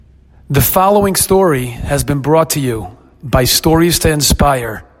The following story has been brought to you by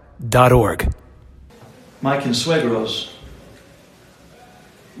StoriesToInspire.org. My consuegros,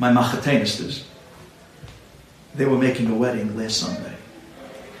 my machatenistas, they were making a wedding last Sunday.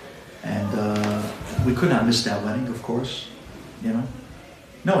 And we could not miss that wedding, of course, you know.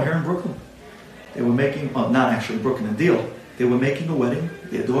 No, here in Brooklyn. They were making, well, not actually Brooklyn and Deal. They were making a wedding.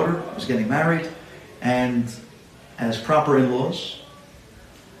 Their daughter was getting married. And as proper in-laws,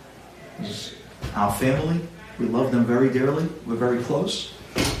 it was our family. We loved them very dearly. We're very close.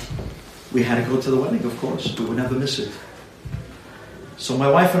 We had to go to the wedding, of course. We would never miss it. So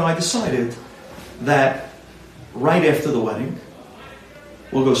my wife and I decided that right after the wedding,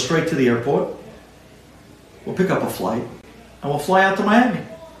 we'll go straight to the airport. We'll pick up a flight, and we'll fly out to Miami.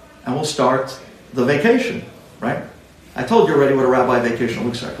 And we'll start the vacation, right? I told you already what a rabbi vacation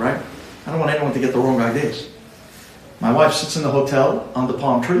looks like, right? I don't want anyone to get the wrong ideas. My wife sits in the hotel under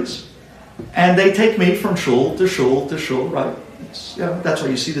palm trees, and they take me from shul to shul to shul, right? That's why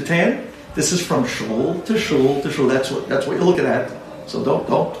you see the tan. This is from shul to shul to shul. That's what you're looking at. So don't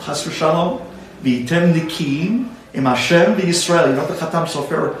chas v'shalom v'yitem nikim im Hashem v'Yisrael. You know what the Khatam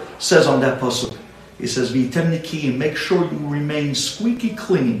Sofer says on that pasuk? He says v'yitem nikim. Make sure you remain squeaky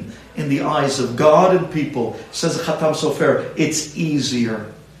clean in the eyes of God and people. Says the Khatam Sofer, it's easier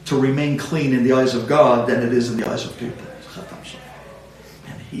to remain clean in the eyes of God than it is in the eyes of people. Khatam Sofer,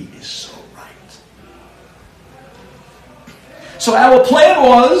 and he is so right. So our plan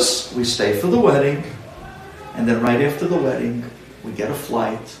was, we stay for the wedding, and then right after the wedding, we get a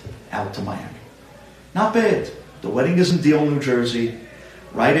flight out to Miami. Not bad. The wedding is in Deal, New Jersey.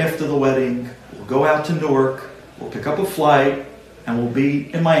 Right after the wedding, we'll go out to Newark, we'll pick up a flight, and we'll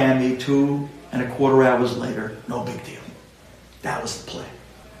be in Miami 2.25 hours later. No big deal. That was the plan.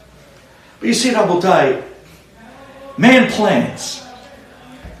 But you see, Rabotai, man plans.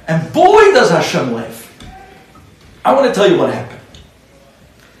 And boy, does Hashem laugh. I want to tell you what happened.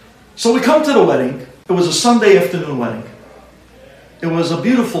 So we come to the wedding. It was a Sunday afternoon wedding. It was a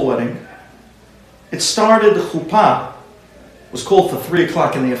beautiful wedding. It started, the chuppah was called for 3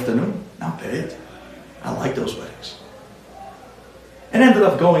 o'clock in the afternoon. Not bad. I like those weddings. It ended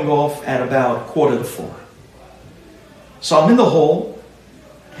up going off at about 3:45. So I'm in the hall,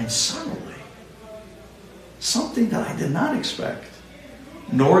 and suddenly, something that I did not expect,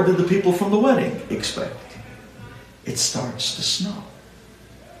 nor did the people from the wedding expect, it starts to snow.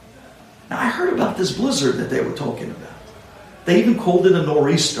 Now, I heard about this blizzard that they were talking about. They even called it a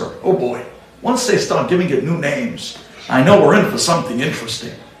nor'easter. Oh boy, once they start giving it new names, I know we're in for something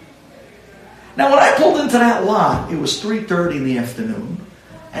interesting. Now, when I pulled into that lot, it was 3:30 in the afternoon,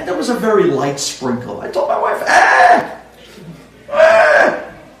 and there was a very light sprinkle. I told my wife,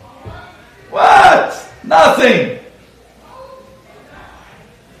 what? Nothing.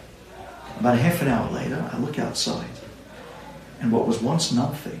 About half an hour later, I look outside, and what was once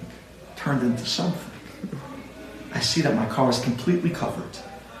nothing turned into something. I see that my car is completely covered,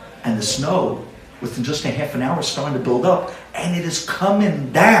 and the snow, within just a half an hour, is starting to build up, and it is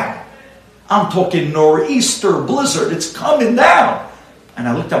coming down. I'm talking nor'easter, blizzard, it's coming down. And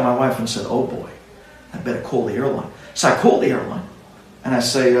I looked at my wife and said, oh boy, I better call the airline. So I called the airline, and I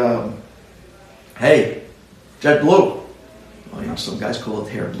say, hey, JetBlue. Well, you know, some guys call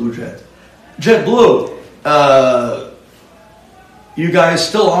it here Blue Jet. JetBlue, you guys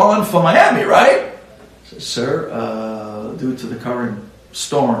still on for Miami, right? I said, sir, due to the current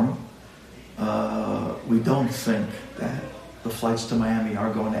storm, we don't think that the flights to Miami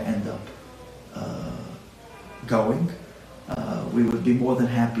are going to end up going. We would be more than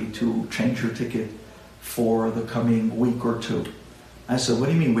happy to change your ticket for the coming week or two. I said, what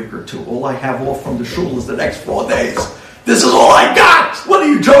do you mean week or two? All I have off from the shul is the next 4 days. This is all I got! What, are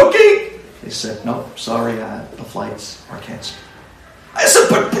you joking? They said, no, sorry, the flights are canceled. I said,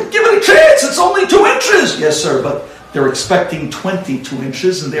 but give it a chance, it's only 2 inches. Yes, sir, but they're expecting 22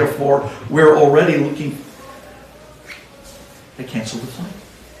 inches, and therefore we're already looking. They canceled the flight.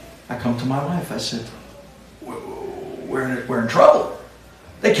 I come to my wife, I said, we're in trouble.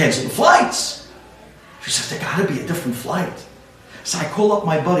 They canceled the flights. She says, there got to be a different flight. So I call up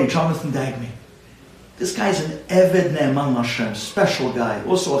my buddy, Jonathan Dagmy. This guy's an Eved Ne'eman Hashem, special guy.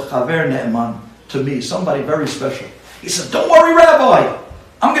 Also a Chaver Ne'eman to me, somebody very special. He said, don't worry, Rabbi.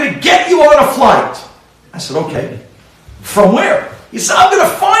 I'm going to get you on a flight. I said, okay. From where? He said, I'm going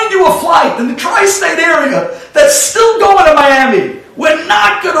to find you a flight in the tri-state area that's still going to Miami. We're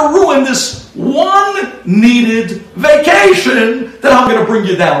not going to ruin this one needed vacation that I'm going to bring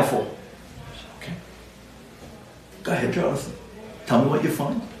you down for. Okay. Go ahead, Jonathan. Tell me what you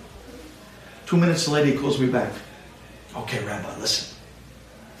find. 2 minutes later, he calls me back. Okay, Rabbi, listen.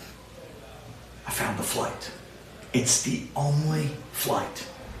 I found the flight. It's the only flight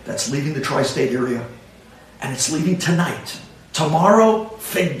that's leaving the tri-state area. And it's leaving tonight. Tomorrow,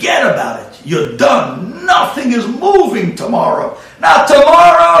 forget about it. You're done. Nothing is moving tomorrow. Not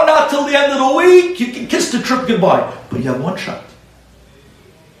tomorrow, not till the end of the week. You can kiss the trip goodbye. But you have one shot.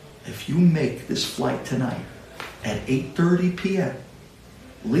 If you make this flight tonight at 8:30 p.m.,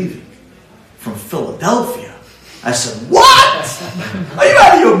 leaving from Philadelphia, I said, what? Are you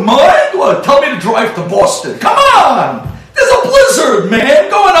out of your mind? What? Tell me to drive to Boston. Come on. There's a blizzard, man,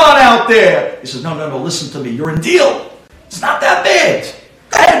 going on out there. He says, no, listen to me. You're in Deal. It's not that bad.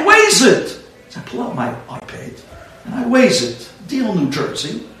 Go ahead, Waze it. So I pull out my iPad and I Waze it. Deal, New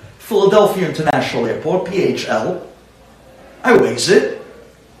Jersey, Philadelphia International Airport, PHL. I Waze it.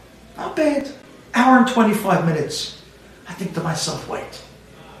 Not bad. Hour and 25 minutes. I think to myself, wait,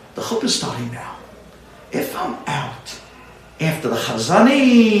 the chuppah is starting now. If I'm out after the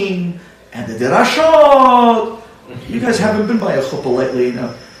chazanim and the derashot, you guys haven't been by a chuppah lately, you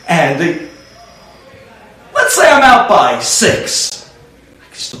know, and let's say I'm out by 6. I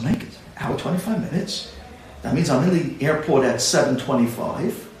can still make it. Hour 25 minutes. That means I'm in the airport at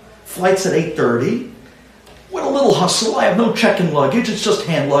 7:25. Flight's at 8:30. With a little hustle, I have no check-in luggage. It's just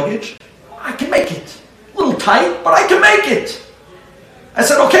hand luggage. I can make it. A little tight, but I can make it. I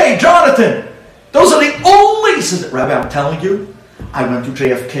said, okay, Jonathan, those are the only... He says, Rabbi, I'm telling you, I went to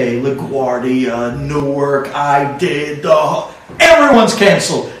JFK, LaGuardia, Newark, I did... everyone's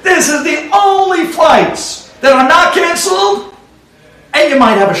canceled. This is the only flights that are not canceled, and you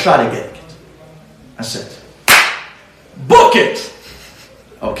might have a shot at getting it. I said, book it.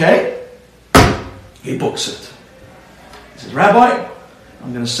 Okay? He books it. He says, Rabbi,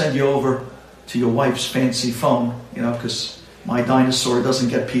 I'm going to send you over to your wife's fancy phone, you know, because my dinosaur doesn't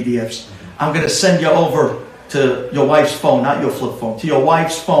get PDFs. I'm going to send you over to your wife's phone, not your flip phone, to your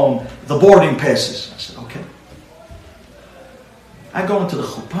wife's phone, the boarding passes. I said, okay. I go into the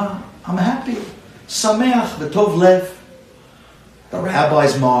chuppah. I'm happy. Sameach v'tov lev. The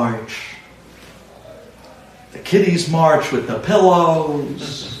rabbis march. The kiddies march with the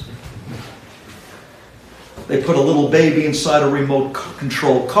pillows. They put a little baby inside a remote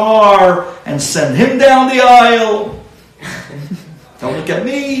control car and send him down the aisle. Don't look at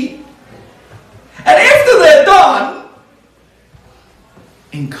me. And after they're done,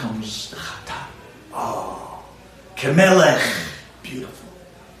 in comes the chatan. Oh, kemelech. Beautiful.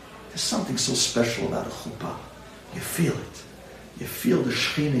 There's something so special about a chuppah. You feel it. You feel the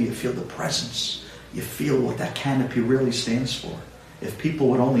shechina, you feel the presence. You feel what that canopy really stands for. If people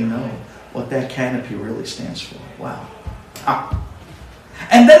would only know what that canopy really stands for. Wow. Ah.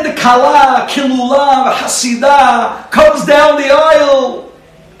 And then the kala, kilula, hasidah comes down the aisle.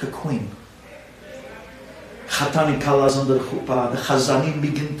 The queen. Chatan and kala's under the chuppah. The chazanim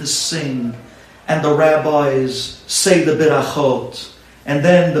begin to sing. And the rabbis say the birachot. And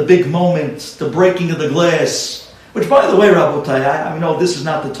then the big moment, the breaking of the glass. Which, by the way, Rabotai, I know this is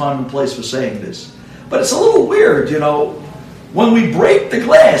not the time and place for saying this. But it's a little weird, you know. When we break the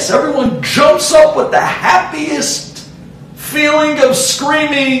glass, everyone jumps up with the happiest feeling of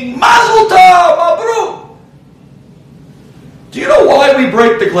screaming, Mazel Tov, Mabruk! Do you know why we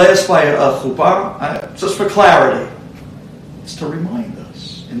break the glass by a chuppah? Just for clarity. It's to remind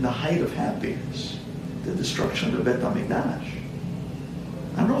us, in the height of happiness, the destruction of the Bet HaMikdash.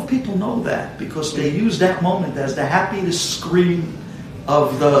 I don't know if people know that, because they use that moment as the happiest scream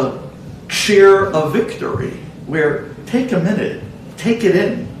of the cheer of victory, where take a minute, take it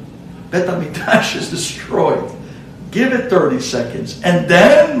in. Bet HaMikdash is destroyed. Give it 30 seconds, and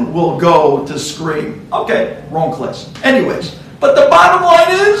then we'll go to scream. Okay, wrong class. Anyways, but the bottom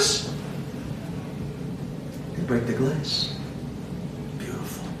line is, they break the glass.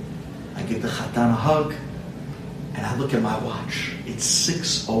 Beautiful. I give the chatan a hug, and I look at my watch. It's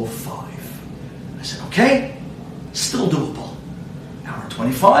 6:05. I said, okay, still doable. Hour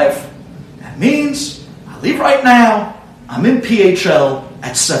 25. That means I leave right now. I'm in PHL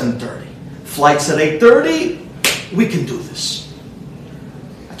at 7:30. Flight's at 8:30. We can do this.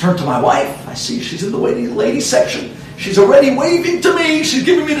 I turn to my wife. I see she's in the waiting lady section. She's already waving to me. She's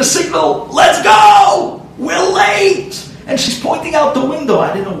giving me the signal. Let's go! We're late! And she's pointing out the window.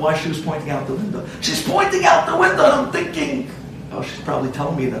 I didn't know why she was pointing out the window. She's pointing out the window, and I'm thinking, oh, she's probably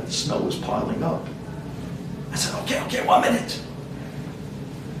telling me that the snow is piling up. I said, okay, 1 minute.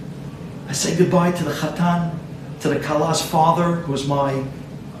 I say goodbye to the chatan, to the kala's father, who was my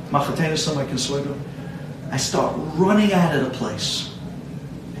machatenis, my consuelo. I start running out of the place.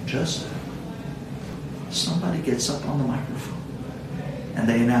 And just somebody gets up on the microphone. And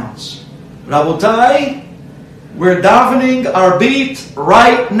they announce, Rabotai, we're davening our beat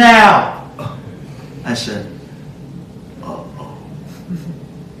right now. I said, oh,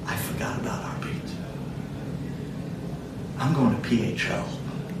 I forgot about our beat. I'm going to PHL.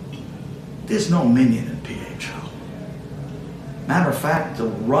 There's no minion in PHL. Matter of fact, the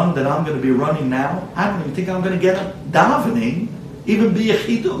run that I'm going to be running now, I don't even think I'm going to get a davening, even be a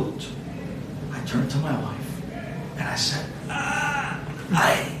chidut. I turned to my wife and I said,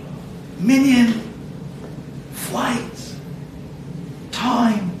 minion, flight,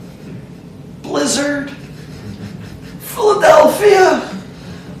 time, blizzard, Philadelphia,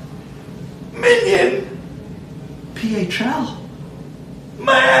 minion, PHL,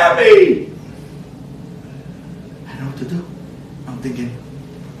 Miami. I know what to do. I'm thinking,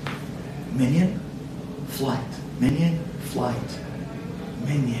 minion, flight, minion, flight,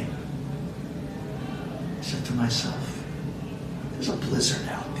 minion. I said to myself, there's a blizzard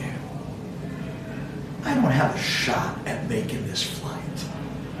out there. I don't have a shot at making this flight.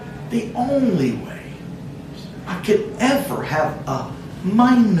 The only way I could ever have a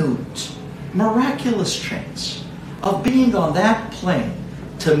minute, miraculous chance of being on that plane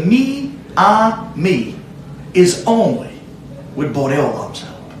to me is only with Borei Olam's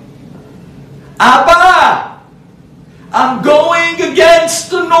help. Abba! I'm going against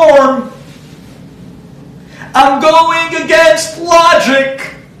the norm. I'm going against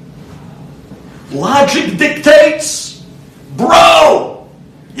logic. Logic dictates, bro,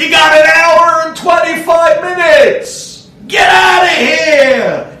 you got an hour and 25 minutes. Get out of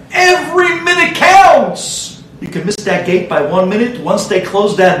here. Every minute counts. You can miss that gate by 1 minute. Once they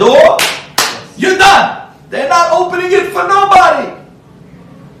close that door, you're done. They're not opening it for nobody.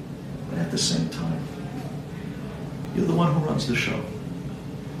 But at the same time, you're the one who runs the show.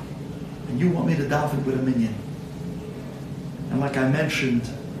 And you want me to daven with a minion. And like I mentioned,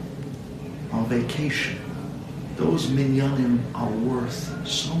 on vacation, those minyanim are worth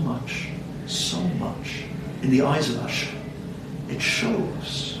so much in the eyes of Hashem. It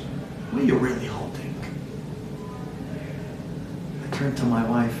shows where you're really holding. I turned to my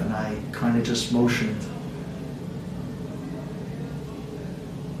wife and I kind of just motioned.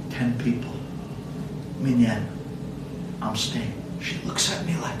 10 people. Minyan, I'm staying. She looks at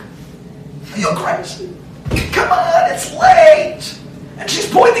me like, are you crazy? Come on, it's late. And she's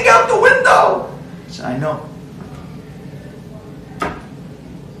pointing out the window. I said, I know.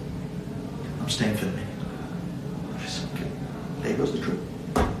 I'm staying for the minute. She said, okay. There goes the trip.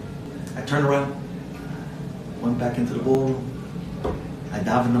 I turned around, went back into the ballroom. I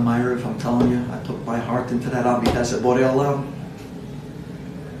davened the Ma'ariv, I'm telling you. I put my heart into that Amidah. I said, Borei Olam,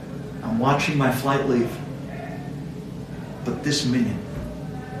 I'm watching my flight leave. But this minion,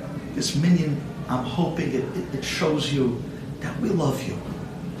 I'm hoping it shows you that we love you.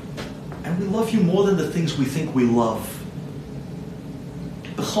 And we love you more than the things we think we love.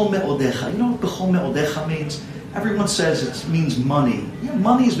 B'chol me'odecha. You know what b'chol me'odecha means? Everyone says it means money. Yeah,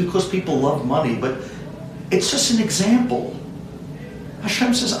 money is because people love money, but it's just an example.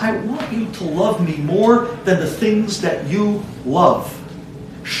 Hashem says, I want you to love me more than the things that you love.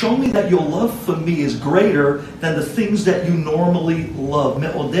 Show me that your love for me is greater than the things that you normally love.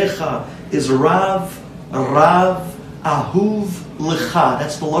 Me'odecha is Rav, Ahuv, Lecha.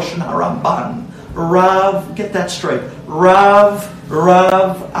 That's the Lashon HaRamban. Rav, get that straight. Rav,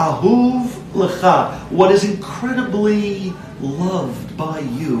 Ahuv, Lecha. What is incredibly loved by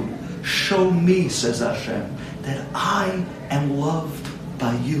you. Show me, says Hashem, that I am loved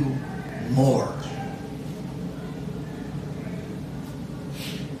by you more.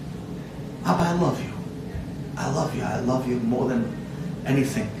 Abba, I love you. I love you. I love you more than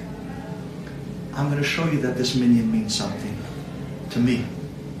anything. I'm going to show you that this minyan means something to me.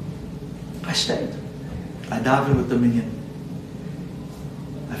 I stayed. I davened with the minyan.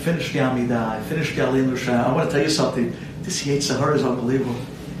 I finished the Amidah. I finished the Aleinu Shah. I want to tell you something. This Yetzer Hara is unbelievable.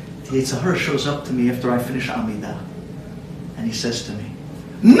 The Yetzer Hara shows up to me after I finish Amidah. And he says to me,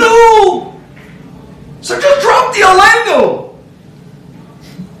 no! So just drop the Aleinu!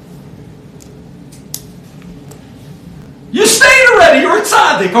 You stayed already. You're a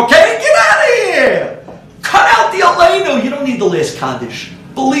tzaddik, okay? Get out of here. Cut out the Aleinu. You don't need the last Kaddish.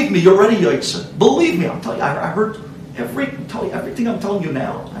 Believe me, you're already Yotze. Believe me, I'm telling you. I heard everything I'm telling you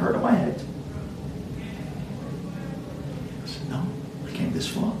now. I heard in my head. I said, no, I came this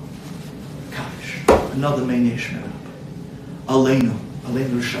far. Kaddish. Another main Yeshua. Aleinu.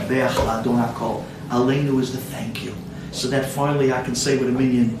 Aleinu Shabeach L'Adon HaKol. Aleinu is the thank you. So that finally I can say with a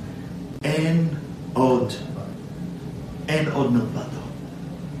minyan, En Od. En Od Milvado.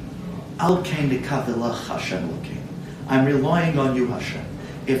 Al Kain Nekavelach Hashem Elokeinu. I'm relying on you, Hashem.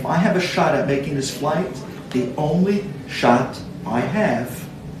 If I have a shot at making this flight, the only shot I have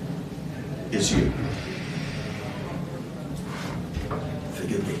is you.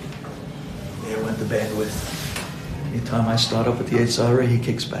 Forgive me. There went the bandwidth. Anytime I start up with the Yetzer Hara, he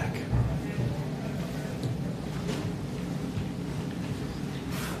kicks back.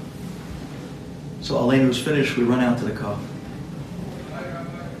 So Aleinu was finished, we run out to the car.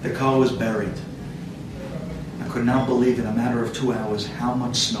 The car was buried. I could not believe in a matter of 2 hours how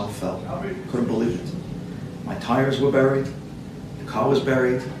much snow fell. Couldn't believe it. My tires were buried. The car was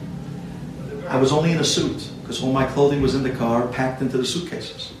buried. I was only in a suit because all my clothing was in the car, packed into the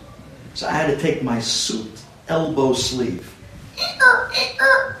suitcases. So I had to take my suit elbow sleeve.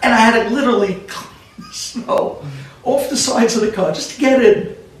 And I had to literally clean the snow off the sides of the car just to get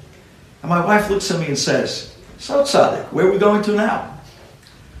in. And my wife looks at me and says, "So Tzaddik, where are we going to now?"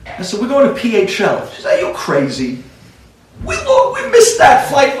 I said, "We're going to PHL." She said, "Are you crazy? We missed that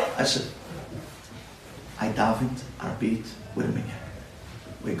flight." I said, "I davened our beat with a minyan.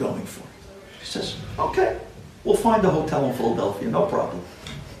 We're going for it." She says, "Okay, we'll find a hotel in Philadelphia, no problem."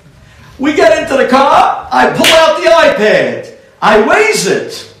 We get into the car, I pull out the iPad, I Waze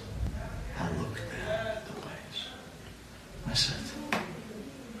it. I looked at the Waze. I said,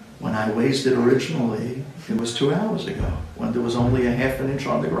 when I Wazed it originally, it was 2 hours ago, when there was only a half an inch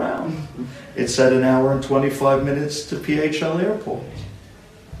on the ground. It said 1 hour and 25 minutes to PHL Airport.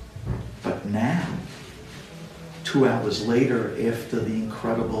 But now, 2 hours later, after the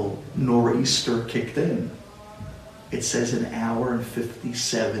incredible nor'easter kicked in, it says 1 hour and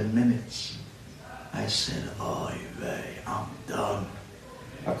 57 minutes. I said, oy vey, I'm done.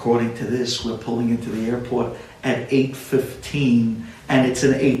 According to this, we're pulling into the airport at 8:15, and it's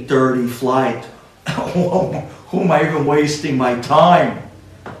an 8:30 flight. Who am I even wasting my time?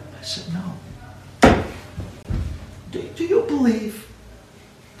 I said, no. Do you believe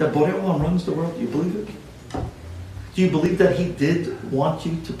that Borei Olam runs the world? Do you believe it? Do you believe that he did want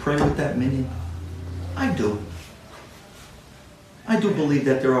you to pray with that minyan? I do. I do believe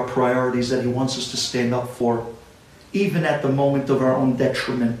that there are priorities that he wants us to stand up for, even at the moment of our own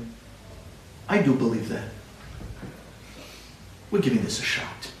detriment. I do believe that. We're giving this a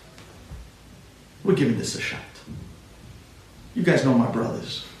shot. We're giving this a shot. You guys know my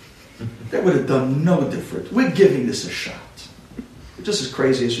brothers. They would have done no different. We're giving this a shot. It's just as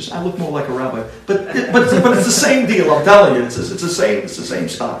crazy. It's just I look more like a rabbi, but it's the same deal. I'm telling you, it's the same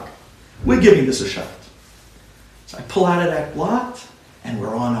stock. We're giving this a shot. So I pull out of that lot, and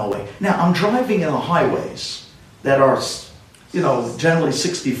we're on our way. Now I'm driving in the highways that are, generally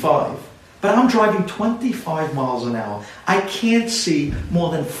 65, but I'm driving 25 miles an hour. I can't see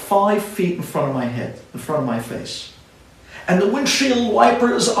more than 5 feet in front of my head, in front of my face. And the windshield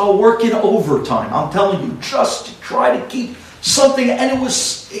wipers are working overtime. I'm telling you, just to try to keep something. And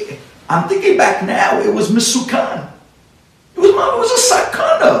I'm thinking back now, it was Misukan. It was a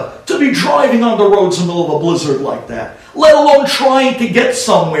sakana to be driving on the roads in the middle of a blizzard like that, let alone trying to get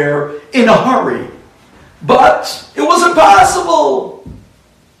somewhere in a hurry. But it was impossible.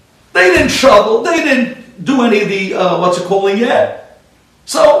 They didn't shovel. They didn't do any of the, yet.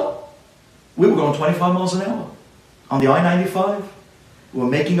 So, we were going 25 miles an hour on the I-95. We were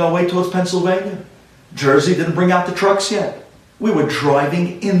making our way towards Pennsylvania. Jersey didn't bring out the trucks yet. We were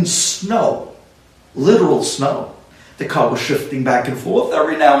driving in snow, literal snow. The car was shifting back and forth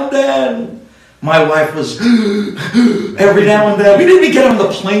every now and then. My wife was every now and then. We didn't even get on the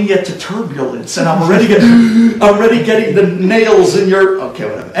plane yet to turbulence, and I'm already getting the nails in your. Okay,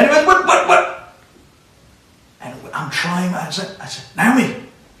 whatever. Anyway, what? And I'm trying. I said, Naomi,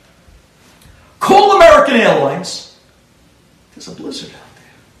 call American Airlines. There's a blizzard out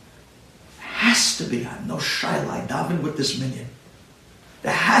there. There has to be. I'm no Shaila. Daven with this minyan.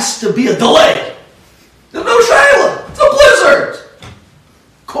 There has to be a delay. There's no Shaila. It's a blizzard.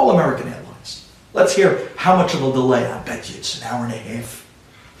 Call American Airlines. Let's hear how much of a delay. I bet you it's 1.5 hours.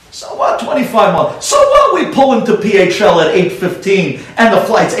 So what? 25 miles. So what? We pull into PHL at 8:15 and the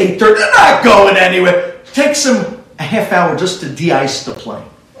flight's 8:30. They're not going anywhere. Takes them a half hour just to de-ice the plane.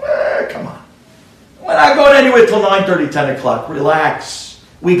 Come on. We're not going anywhere till 9:30, 10 o'clock. Relax.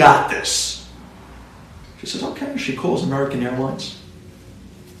 We got this. She says, okay. She calls American Airlines.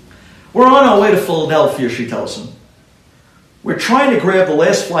 We're on our way to Philadelphia, she tells him. We're trying to grab the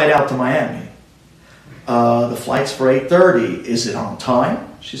last flight out to Miami. The flight's for 8:30. Is it on time?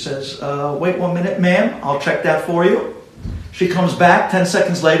 She says, wait 1 minute, ma'am. I'll check that for you. She comes back 10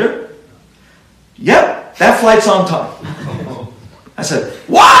 seconds later. Yep, that flight's on time. I said,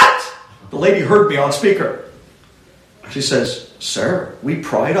 what? The lady heard me on speaker. She says, sir, we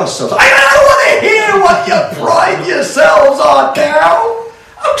pride ourselves. I don't want to hear what you pride yourselves on now.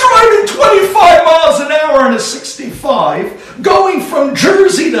 I'm driving 25 miles an hour in a 65, going from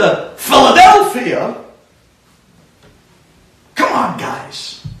Jersey to Philadelphia. Come on,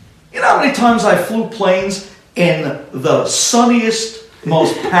 guys. You know how many times I flew planes in the sunniest,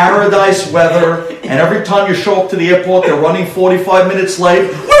 most paradise weather, and every time you show up to the airport, they're running 45 minutes late. We're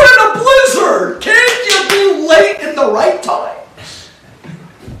in a blizzard! Can't you be late in the right time?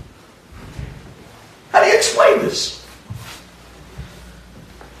 How do you explain this?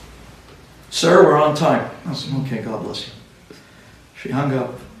 Sir, we're on time. I said, okay, God bless you. She hung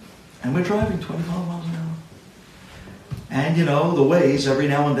up, and we're driving 25 miles an hour. And you know, the Waze every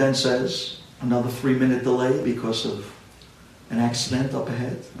now and then says another 3-minute delay because of an accident up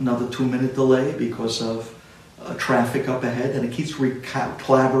ahead, another 2-minute delay because of traffic up ahead, and it keeps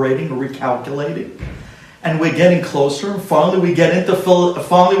collaborating or recalculating. And we're getting closer, and finally we get into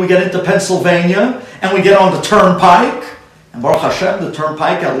Pennsylvania, and we get on the turnpike. And Baruch Hashem, the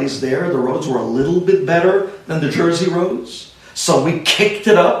turnpike, at least there, the roads were a little bit better than the Jersey roads. So we kicked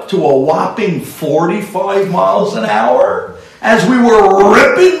it up to a whopping 45 miles an hour as we were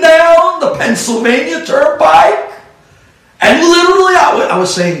ripping down the Pennsylvania turnpike. And literally, I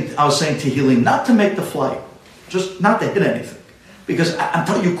was saying to Helene not to make the flight, just not to hit anything, because I'm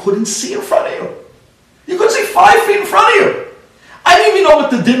telling you, you couldn't see in front of you. You couldn't see 5 feet in front of you. I didn't even know what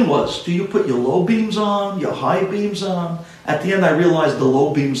the din was. Do you put your low beams on, your high beams on? At the end, I realized the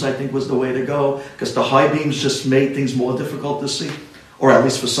low beams, I think, was the way to go, because the high beams just made things more difficult to see, or at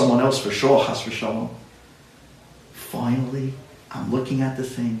least for someone else, for sure, chas v'shalom. Finally, I'm looking at the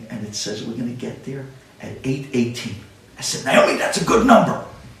thing, and it says we're going to get there at 8:18. I said, Naomi, that's a good number.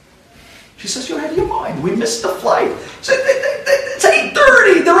 She says, you're out of your mind. We missed the flight. I said, it's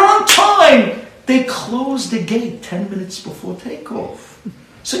 8:30. They're on time. They closed the gate 10 minutes before takeoff.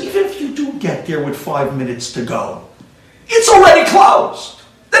 So even if you do get there with 5 minutes to go, it's already closed.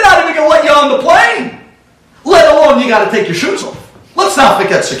 They're not even going to let you on the plane. Let alone you got to take your shoes off. Let's not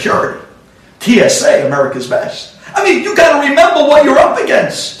forget security. TSA, America's best. I mean, you got to remember what you're up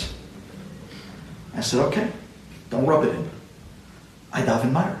against. I said, okay, don't rub it in. I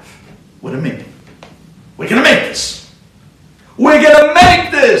daven Ma'ariv. What do you mean? We're going to make this. We're going to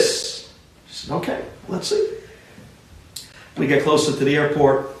make this. I said, okay, let's see. We get closer to the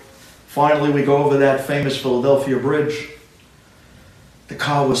airport. Finally, we go over that famous Philadelphia Bridge. The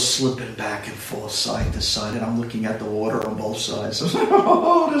car was slipping back and forth, side to side, and I'm looking at the water on both sides. I was like,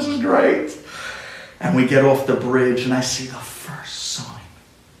 oh, this is great. And we get off the bridge, and I see the first sign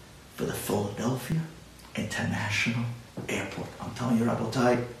for the Philadelphia International Airport. I'm telling you,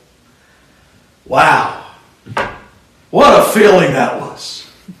 Rabotai, wow. What a feeling that was.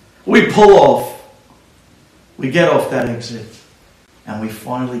 We pull off. We get off that exit. And we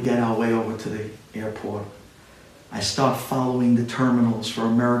finally get our way over to the airport. I start following the terminals for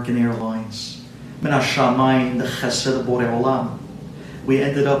American Airlines. Min hashamayim, the chesed borei olam. We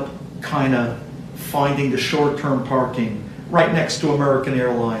ended up kind of finding the short-term parking right next to American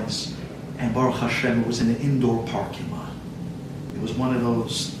Airlines. And Baruch Hashem, it was in an indoor parking lot. It was one of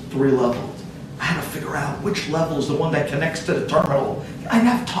those 3-leveled. I had to figure out which level is the one that connects to the terminal. I didn't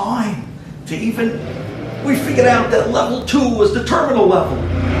have time to even... We figured out that level 2 was the terminal level.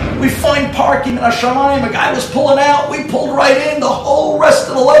 We find parking in Hashamayim. A guy was pulling out. We pulled right in. The whole rest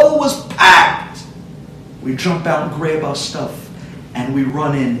of the level was packed. We jump out and grab our stuff. And we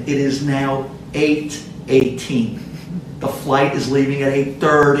run in. It is now 8:18. The flight is leaving at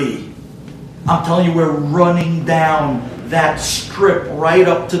 8:30. I'm telling you, we're running down that strip right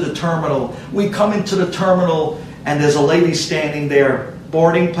up to the terminal. We come into the terminal, and there's a lady standing there.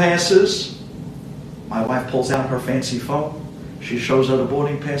 Boarding passes. My wife pulls out her fancy phone. She shows her the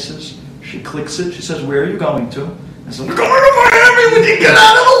boarding passes. She clicks it. She says, where are you going to? I said, we're going to Miami. Would you get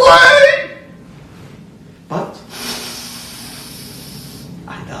out of the way? But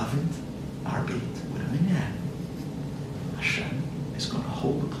I davened our beat with a minyan. Hashem is going to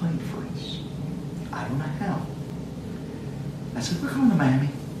hold the plane for us. I don't know how. I said, we're going to Miami.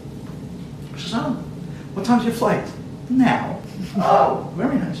 She says, oh, what time's your flight? Now. Oh,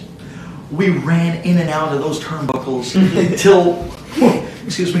 very nice. We ran in and out of those turnbuckles until,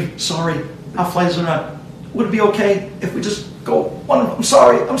 excuse me, sorry, our flights are not. Would it be okay if we just go? I'm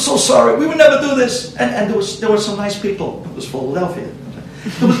sorry, I'm so sorry. We would never do this. And there were some nice people. It was Philadelphia.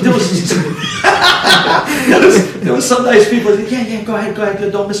 There was some nice people. Said, yeah, go ahead,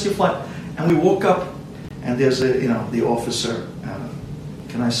 don't miss your flight. And we woke up, and there's the officer.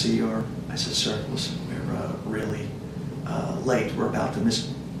 Can I see your? I said, sir, listen, we're really late. We're about to miss.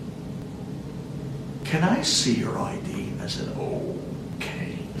 Can I see your ID? I said,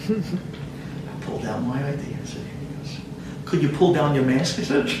 okay. I pulled out my ID. I said, here he goes. Could you pull down your mask? I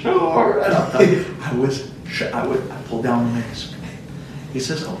said, sure. And I'll tell you, I pull down the mask. He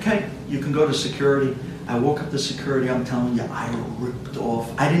says, okay, you can go to security. I walk up to security, I'm telling you, I ripped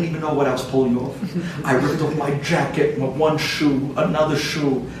off. I didn't even know what I was pulling off. I ripped off my jacket, one shoe, another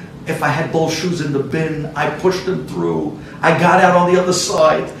shoe. If I had both shoes in the bin, I pushed them through. I got out on the other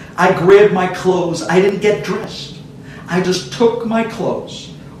side. I grabbed my clothes. I didn't get dressed. I just took my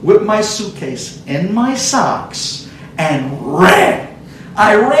clothes, whipped my suitcase in my socks, and ran.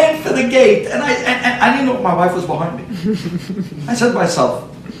 I ran for the gate, and I didn't know my wife was behind me. I said to myself,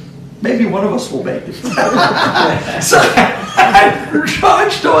 maybe one of us will make it. So I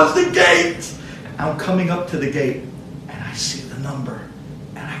charged towards the gate. I'm coming up to the gate, and I see the number,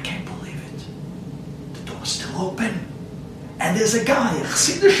 and I can't believe it. The door's still open, and there's a guy, a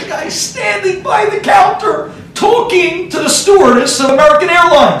Chassidish guy, standing by the counter, talking to the stewardess of American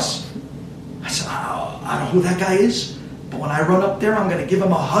Airlines. I said, I don't know who that guy is, but when I run up there, I'm going to give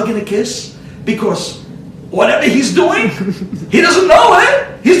him a hug and a kiss, because whatever he's doing, he doesn't know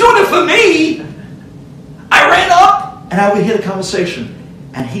it. He's doing it for me. I ran up, and I would hear the conversation.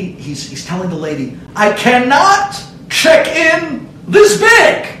 And he's telling the lady, I cannot check in this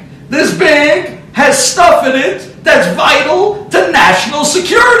bag. This bag has stuff in it that's vital to national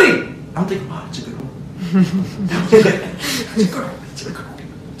security. I'm thinking, wow, it's a good one. It's a good one. It's a good one.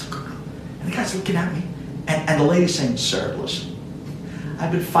 It's a good one. And the guy's looking at me. And the lady's saying, sir, listen.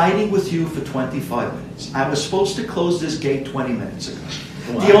 I've been fighting with you for 25 minutes. I was supposed to close this gate 20 minutes ago.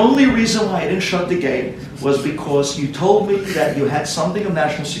 Wow. The only reason why I didn't shut the gate was because you told me that you had something of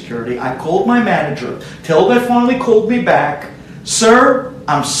national security. I called my manager. Till they finally called me back. Sir,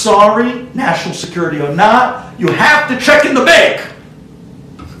 I'm sorry, national security or not, you have to check in the bag.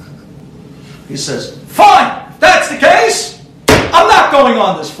 He says, fine, if that's the case, I'm not going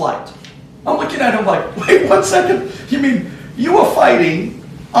on this flight. I'm looking at him like, wait 1 second. You mean you were fighting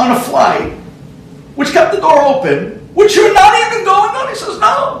on a flight which kept the door open, which you're not even going on? He says,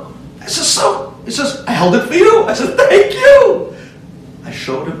 no. I says, so? He says, I held it for you. I said, thank you. I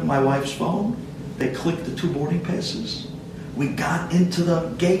showed him my wife's phone. They clicked the 2 boarding passes. We got into the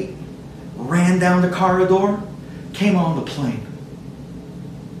gate, ran down the corridor, came on the plane.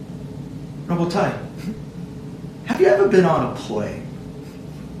 Rabotai, have you ever been on a plane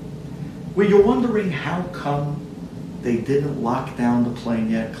where you're wondering how come they didn't lock down the plane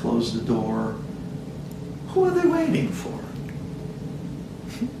yet, close the door? Who are they waiting for?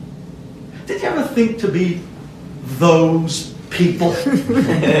 Did you ever think to be those people? Do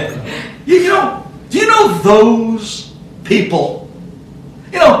you know those people?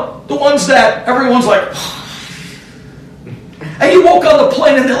 You know, the ones that everyone's like, and you walk on the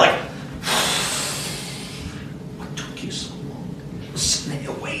plane and they're like, what took you so long? You're sitting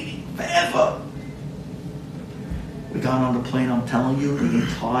there waiting forever. We got on the plane, I'm telling you, the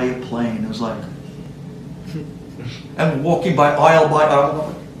entire plane, it was like, and walking by aisle,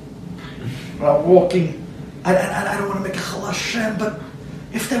 I'm walking, I don't want to make a chal Hashem, but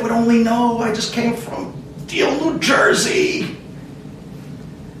if they would only know, I just came from Deal, New Jersey.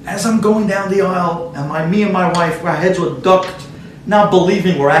 As I'm going down the aisle, and me and my wife, our heads were ducked, not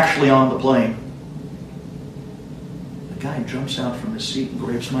believing we're actually on the plane. The guy jumps out from his seat and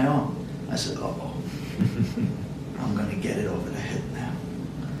grabs my arm. I said, uh-oh. I'm going to get it over the head now.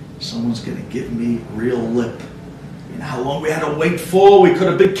 Someone's going to give me real lip. You know how long we had to wait for? We could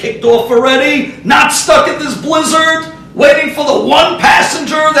have been kicked off already, not stuck in this blizzard, waiting for the one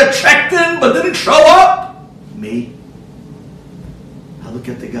passenger that checked in but didn't show up. Me. I look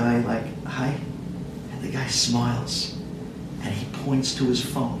at the guy like, hi, and the guy smiles, and he points to his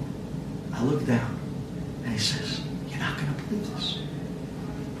phone. I look down, and he says, you're not going to believe this.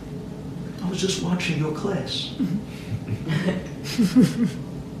 I was just watching your class.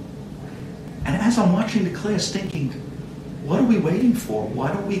 And as I'm watching the class thinking, what are we waiting for?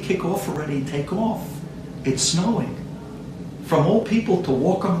 Why don't we kick off already and take off? It's snowing. From all people to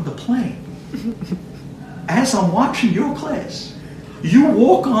walk on the plane. As I'm watching your class, you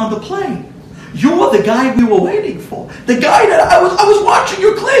walk on the plane. You're the guy we were waiting for. The guy that I was watching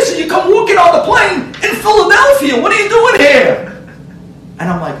your class and you come walking on the plane in Philadelphia. What are you doing here? And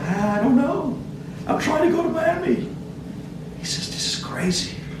I'm like, I don't know. I'm trying to go to Miami. He says, this is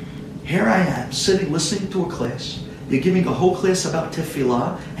crazy. Here I am, sitting, listening to a class. You're giving a whole class about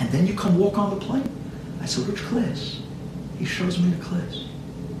tefillah, and then you come walk on the plane. I said, which class? He shows me the class.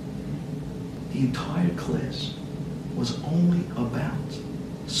 The entire class was only about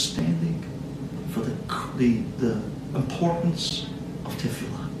standing for the importance of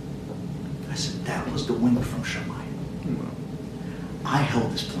tefillah. I said, that was the wind from Shemayim. I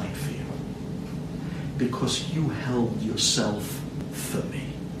held this plane for you because you held yourself for me.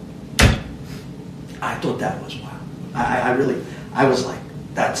 I thought that was wow. I was like,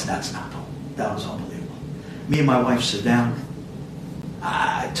 that's not normal. That was unbelievable. Me and my wife sit down.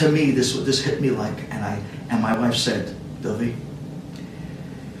 To me, this hit me like, and my wife said, Davi,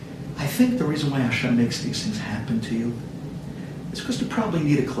 I think the reason why Hashem makes these things happen to you is because you probably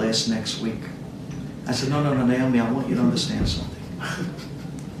need a class next week. I said, no, Naomi, I want you to understand something.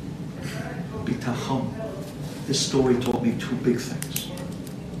 Bitachon. This story taught me two big things.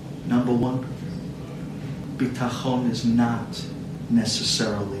 Number one, bitachon is not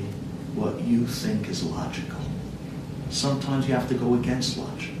necessarily what you think is logical. Sometimes you have to go against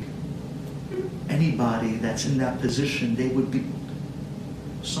logic. Anybody that's in that position, they would be...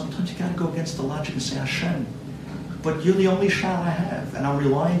 Sometimes you got to go against the logic and say, Hashem, but you're the only shot I have, and I'm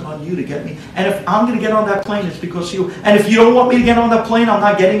relying on you to get me. And if I'm going to get on that plane, it's because you. And if you don't want me to get on that plane, I'm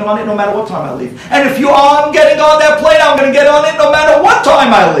not getting on it no matter what time I leave. And if you are getting on that plane, I'm going to get on it no matter what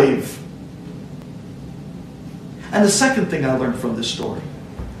time I leave. And the second thing I learned from this story,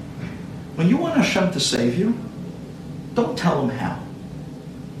 when you want Hashem to save you, don't tell him how.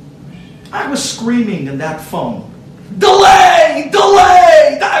 I was screaming in that phone, delay!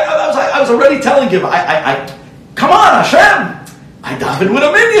 I was already telling him, come on, Hashem! I davened with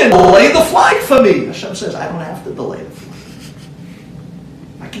a minion. Delay the flight for me. Hashem says, I don't have to delay the flight.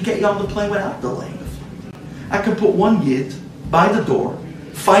 I can get you on the plane without delaying the flight. I can put one yid by the door,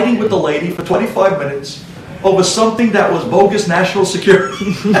 fighting with the lady for 25 minutes over something that was bogus national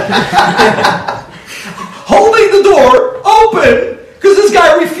security. Holding the door open because this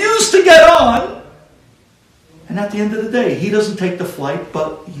guy refused to get on. And at the end of the day, he doesn't take the flight,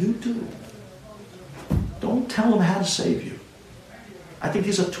 but you do. Don't tell him how to save you. I think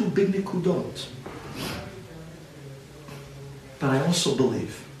these are two big nikudot. But I also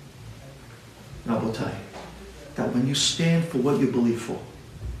believe, Rabotai, that when you stand for what you believe for,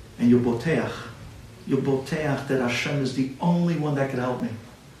 and you boteach that Hashem is the only one that can help me,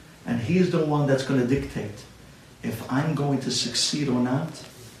 and He is the one that's going to dictate if I'm going to succeed or not.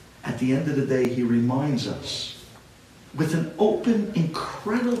 At the end of the day, He reminds us with an open,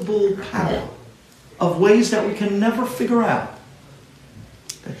 incredible power of ways that we can never figure out,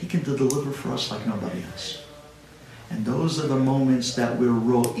 that He can deliver for us like nobody else. And those are the moments that we're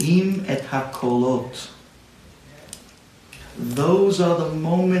ro'im et hakolot. Those are the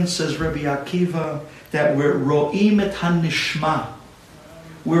moments, says Rabbi Akiva, that we're ro'im et hanishma.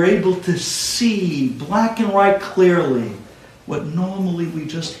 We're able to see black and white clearly what normally we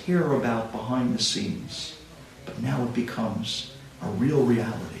just hear about behind the scenes. But now it becomes a real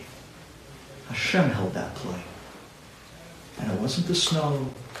reality. Hashem held that play. And it wasn't the snow,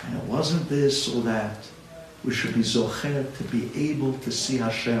 and it wasn't this or that. We should be zocher to be able to see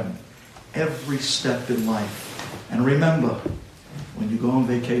Hashem every step in life. And remember, when you go on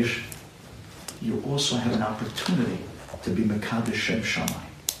vacation, you also have an opportunity to be Mekadesh Shem Shammai.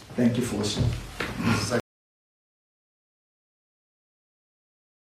 Thank you for listening.